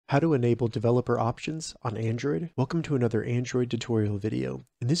How to enable developer options on Android. Welcome to another Android tutorial video.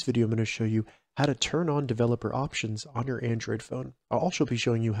 In this video, I'm going to show you how to turn on developer options on your Android phone. I'll also be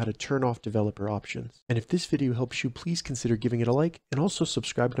showing you how to turn off developer options. And if this video helps you, please consider giving it a like and also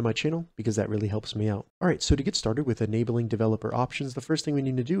subscribe to my channel because that really helps me out. All right, so to get started with enabling developer options, the first thing we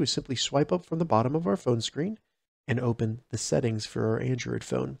need to do is simply swipe up from the bottom of our phone screen and open the settings for our Android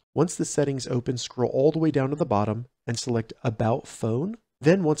phone. Once the settings open, scroll all the way down to the bottom and select About Phone.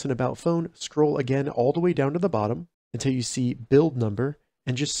 Then once in About Phone, scroll again all the way down to the bottom until you see build number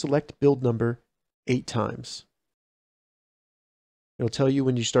and just select build number 8 times. It'll tell you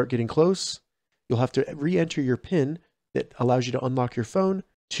when you start getting close. You'll have to re-enter your PIN that allows you to unlock your phone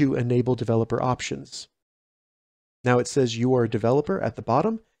to enable developer options. Now it says you are a developer at the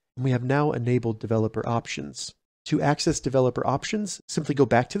bottom, and we have now enabled developer options. To access developer options, simply go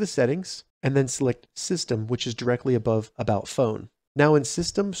back to the settings and then select System, which is directly above About Phone. Now in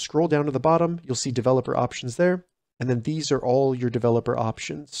System, scroll down to the bottom, you'll see developer options there, and then these are all your developer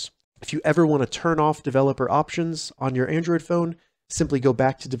options. If you ever want to turn off developer options on your Android phone, simply go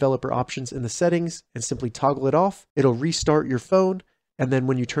back to developer options in the settings and simply toggle it off. It'll restart your phone, and then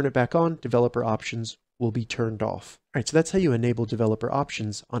when you turn it back on, developer options will be turned off. All right, so that's how you enable developer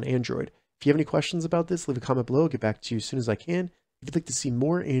options on Android. If you have any questions about this, leave a comment below. I'll get back to you as soon as I can. If you'd like to see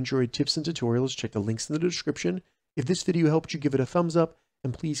more Android tips and tutorials, check the links in the description. If this video helped you, give it a thumbs up,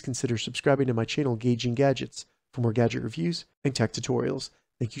 and please consider subscribing to my channel, Gauging Gadgets, for more gadget reviews and tech tutorials.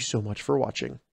 Thank you so much for watching.